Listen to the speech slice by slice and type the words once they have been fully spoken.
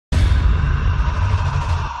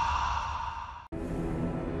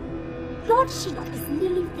Lord Shinnok is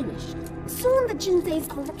nearly finished. Soon the Jinsei's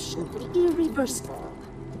corruption will be irreversible.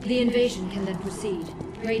 The invasion can then proceed.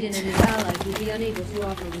 Raiden and his allies will be unable to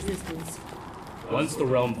offer resistance. Once the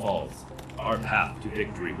realm falls, our path to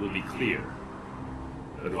victory will be clear.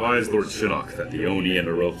 Advise Lord Shinnok that the Oni and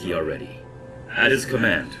Orochi are ready. At his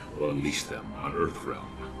command, we'll unleash them on Earthrealm.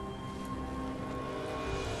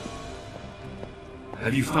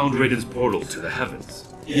 Have you found Raiden's portal to the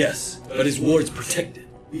heavens? Yes, but his ward's protected.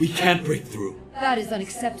 We can't break through. That is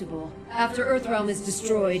unacceptable. After Earthrealm is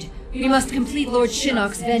destroyed, we must complete Lord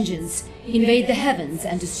Shinnok's vengeance, invade the heavens,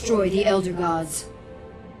 and destroy the Elder Gods.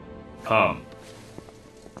 Come.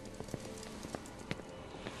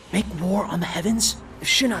 Make war on the heavens? If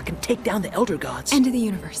Shinnok can take down the Elder Gods... End of the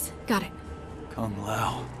universe. Got it. Kung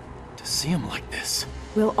Lao, to see him like this...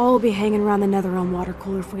 We'll all be hanging around the Netherrealm water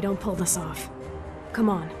cooler if we don't pull this off. Come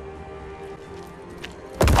on.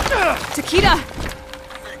 Takeda!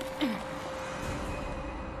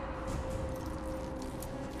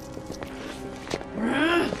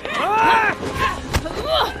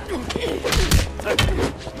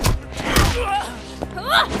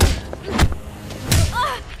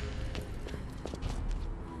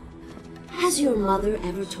 Has your mother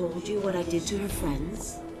ever told you what I did to her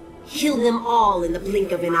friends? Kill them all in the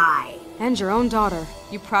blink of an eye. And your own daughter.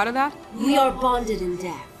 You proud of that? We are bonded in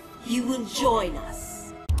death. You will join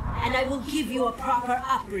us. And I will give you a proper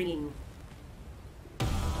upbringing.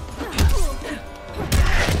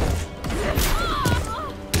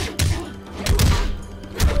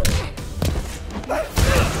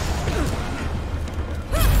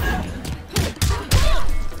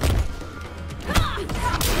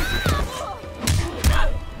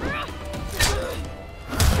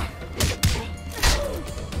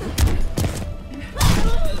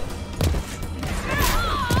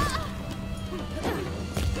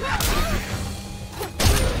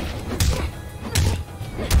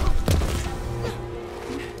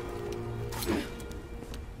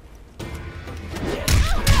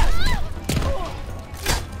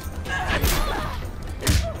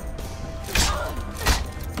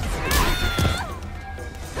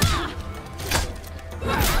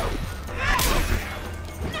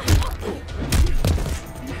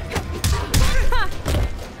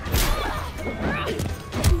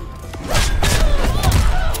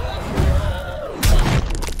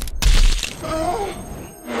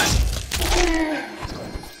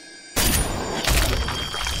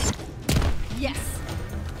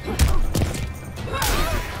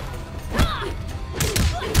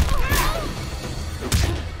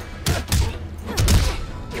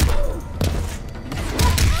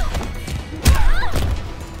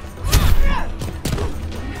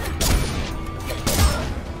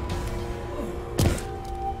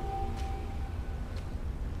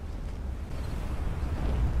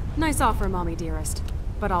 Nice offer, Mommy dearest,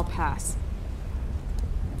 but I'll pass.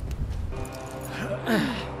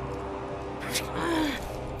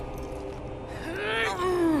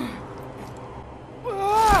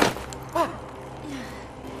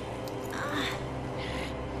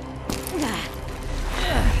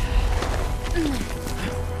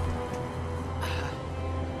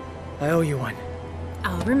 I owe you one.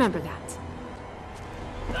 I'll remember that.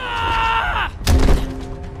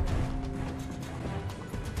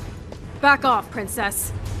 Back off,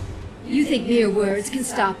 princess. You think mere words can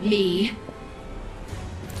stop me?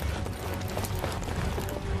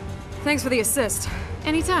 Thanks for the assist.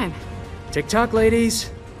 Anytime. Tick-tock,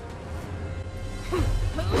 ladies.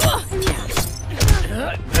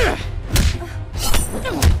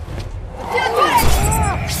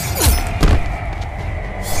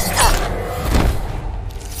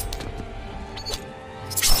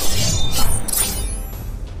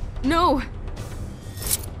 No!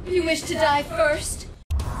 You wish to die first?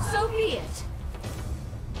 So be it.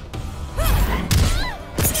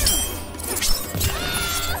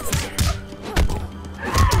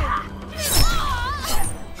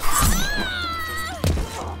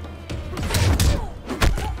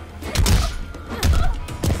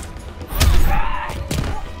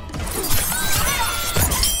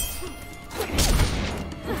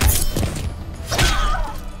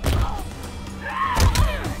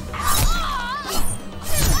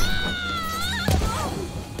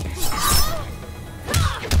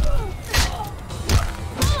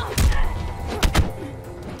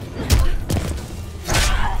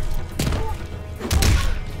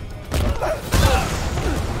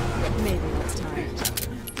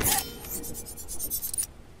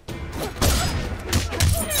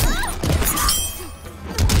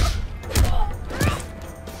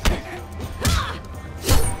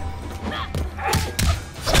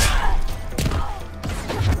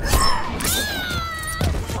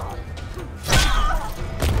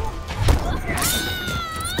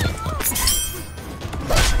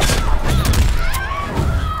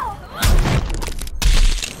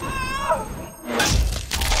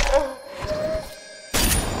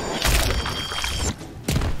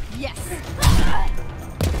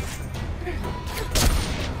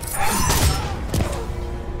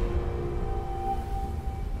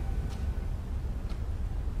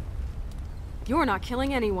 You're not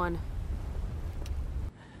killing anyone.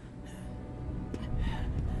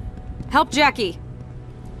 Help Jackie!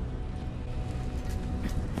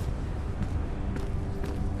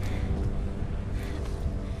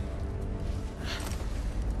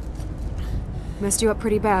 Messed you up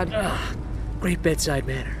pretty bad. Great bedside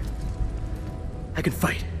manner. I can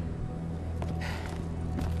fight.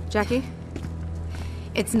 Jackie?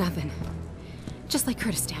 It's nothing. Just like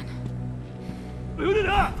Kurdistan. Boot it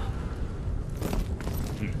up!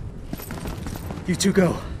 You two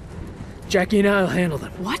go. Jackie and I'll handle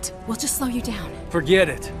them. What? We'll just slow you down. Forget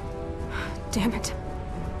it. Damn it.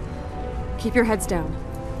 Keep your heads down.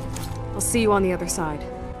 I'll see you on the other side.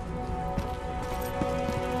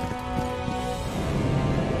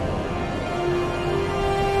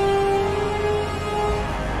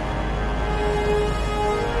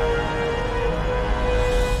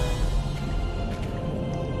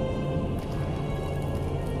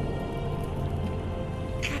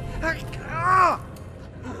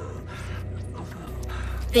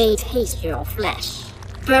 They taste your flesh,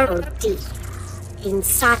 burrowed deep.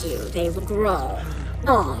 Inside you, they will grow,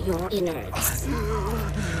 all your innards.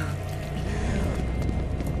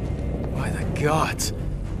 By the gods.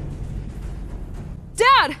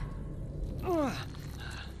 Dad!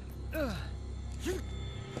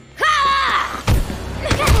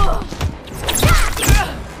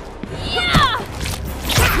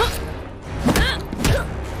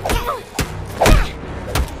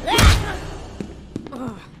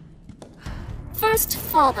 First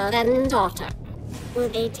father and daughter. Will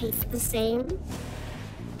they taste the same?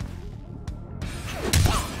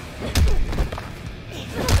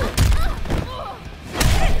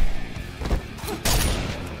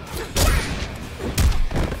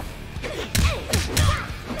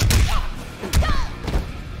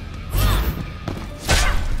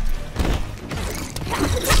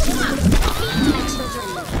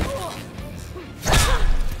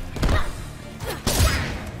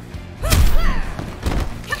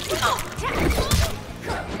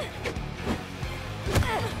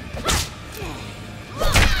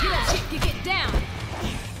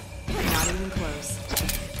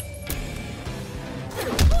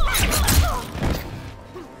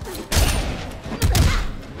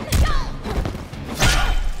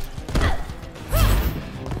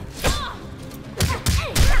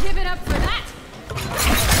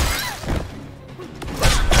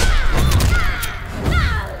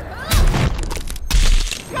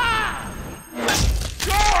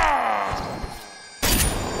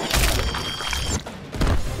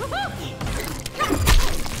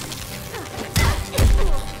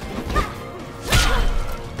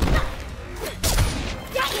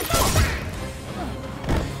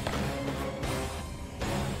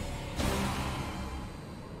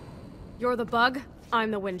 You're the bug,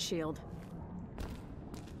 I'm the windshield.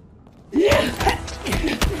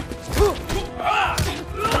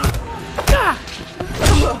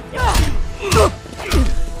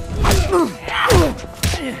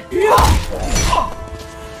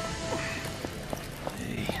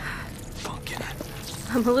 Pumpkin.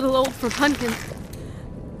 I'm a little old for pumpkin,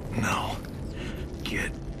 No.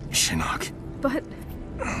 Get Shinnok. but...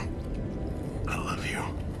 I love you.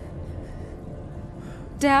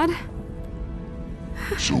 Dad?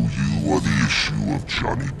 So you are the issue of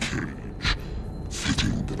Johnny Cage.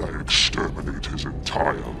 Fitting that I exterminate his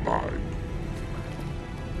entire line.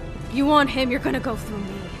 You want him, you're gonna go through me.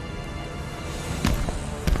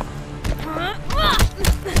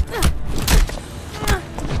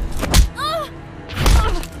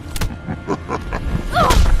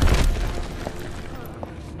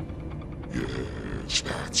 Yes,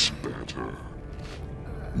 that's better.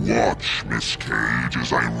 Watch, Miss Cage,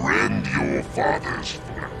 as I rend your father's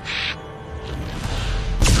flesh.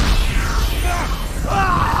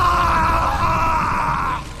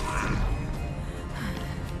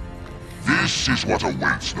 This is what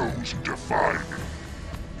awaits those who defy me.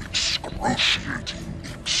 Excruciating,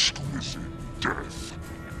 exquisite death.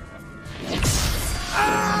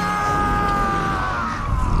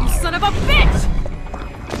 You son of a bitch!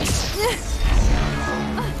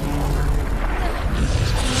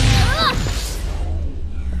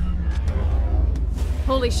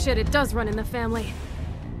 Holy shit, it does run in the family.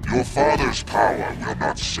 Your father's power will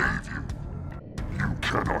not save you. You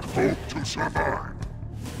cannot hope to survive.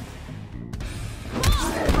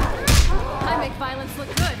 I make violence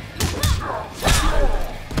look good.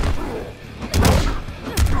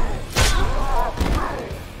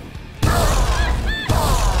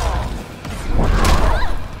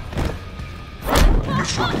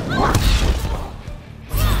 Miserable wretch.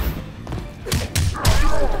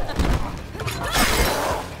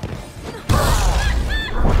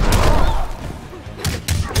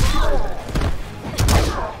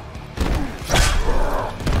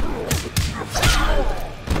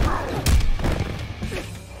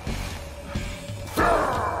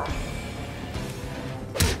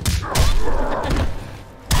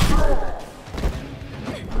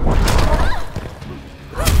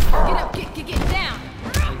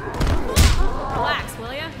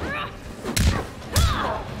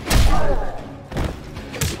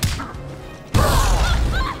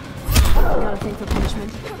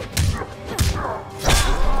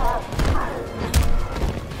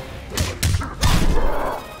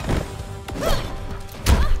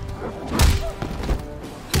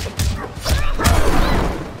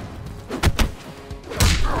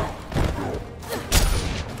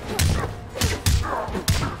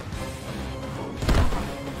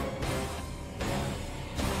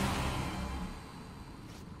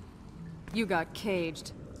 You got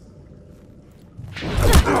caged.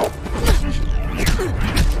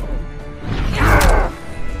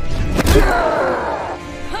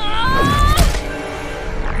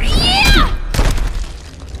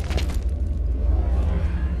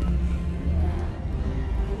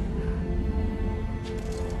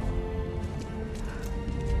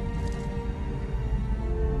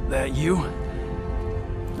 That you?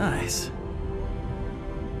 Nice.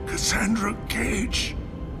 Cassandra Cage.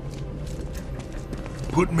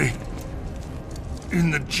 Put me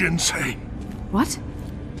in the ginseng. What?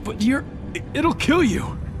 But it'll kill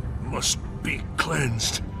you. Must be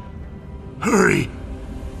cleansed. Hurry!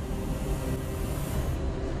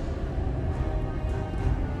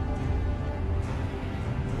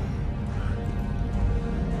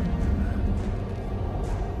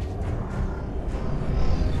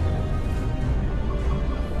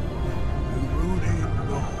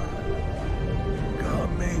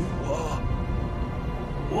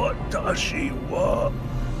 Watashi wa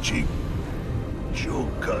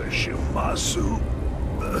Joka Shimasu.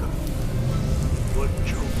 What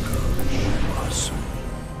Joka Shimasu?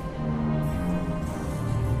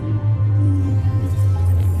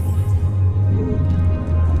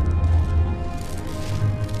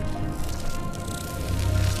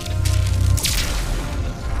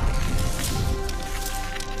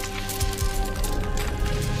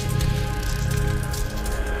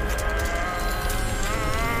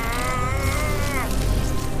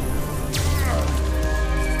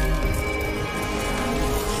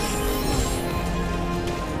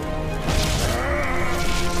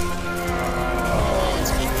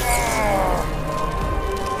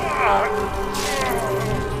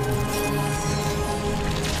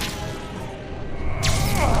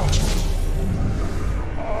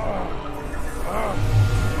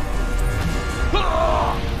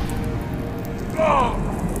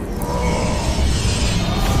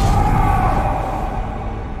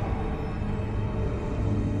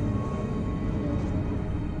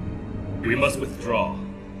 We must withdraw.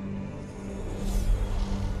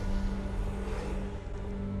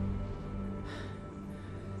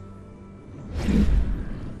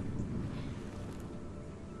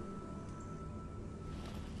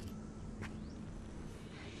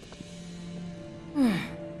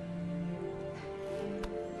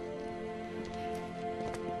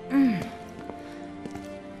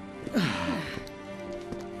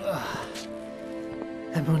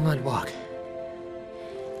 That moonlight walk.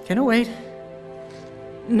 Can it wait?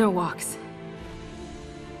 No walks.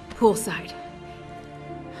 Poolside.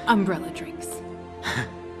 Umbrella drinks.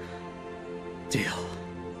 Deal.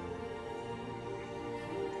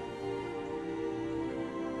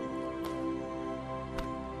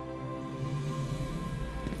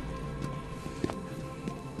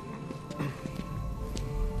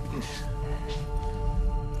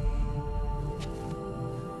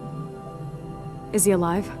 Is he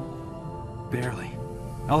alive? Barely.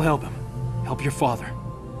 I'll help him. Help your father.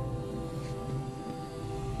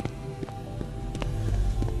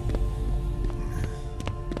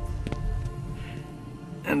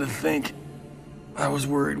 And to think, I was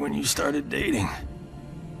worried when you started dating.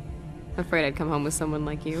 Afraid I'd come home with someone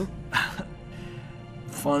like you?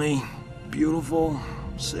 Funny, beautiful,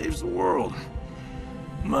 saves the world.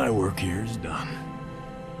 My work here is done.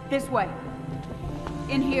 This way.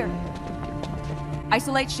 In here.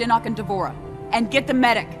 Isolate Shinnok and Devora. And get the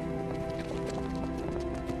medic.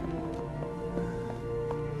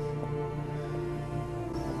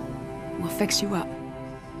 We'll fix you up.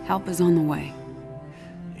 Help is on the way.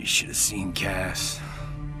 You should have seen Cass.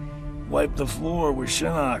 Wipe the floor with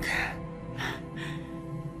Shinnok.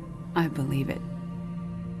 I believe it.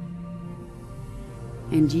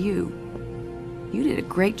 And you did a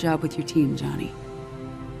great job with your team, Johnny.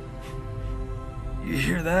 You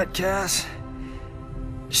hear that, Cass?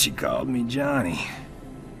 She called me Johnny.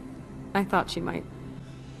 I thought she might.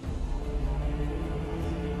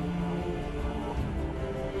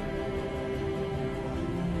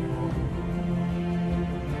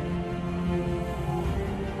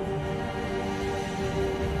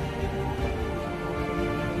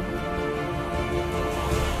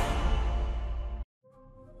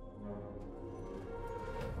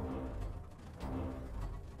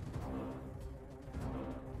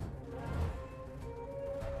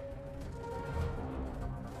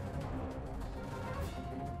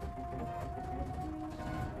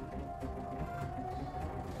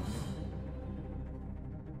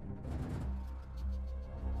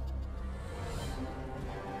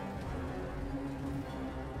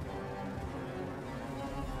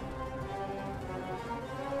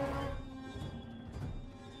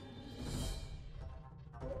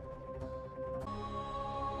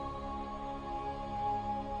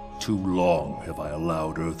 Too long have I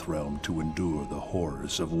allowed Earthrealm to endure the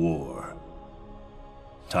horrors of war.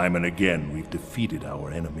 Time and again we've defeated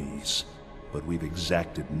our enemies, but we've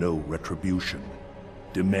exacted no retribution,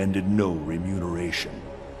 demanded no remuneration.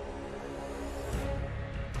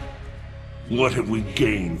 What have we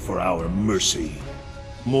gained for our mercy?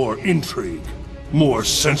 More intrigue, more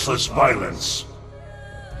senseless violence.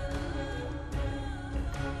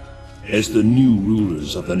 As the new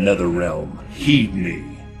rulers of the Netherrealm, heed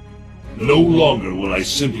me. No longer will I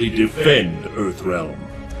simply defend Earthrealm.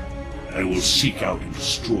 I will seek out and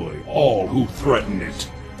destroy all who threaten it.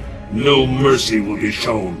 No mercy will be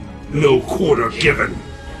shown, no quarter given.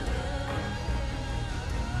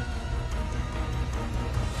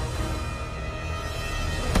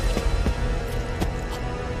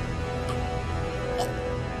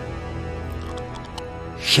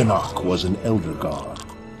 Shinnok was an elder god,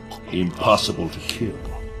 impossible to kill.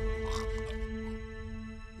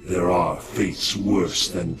 There are fates worse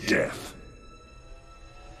than death.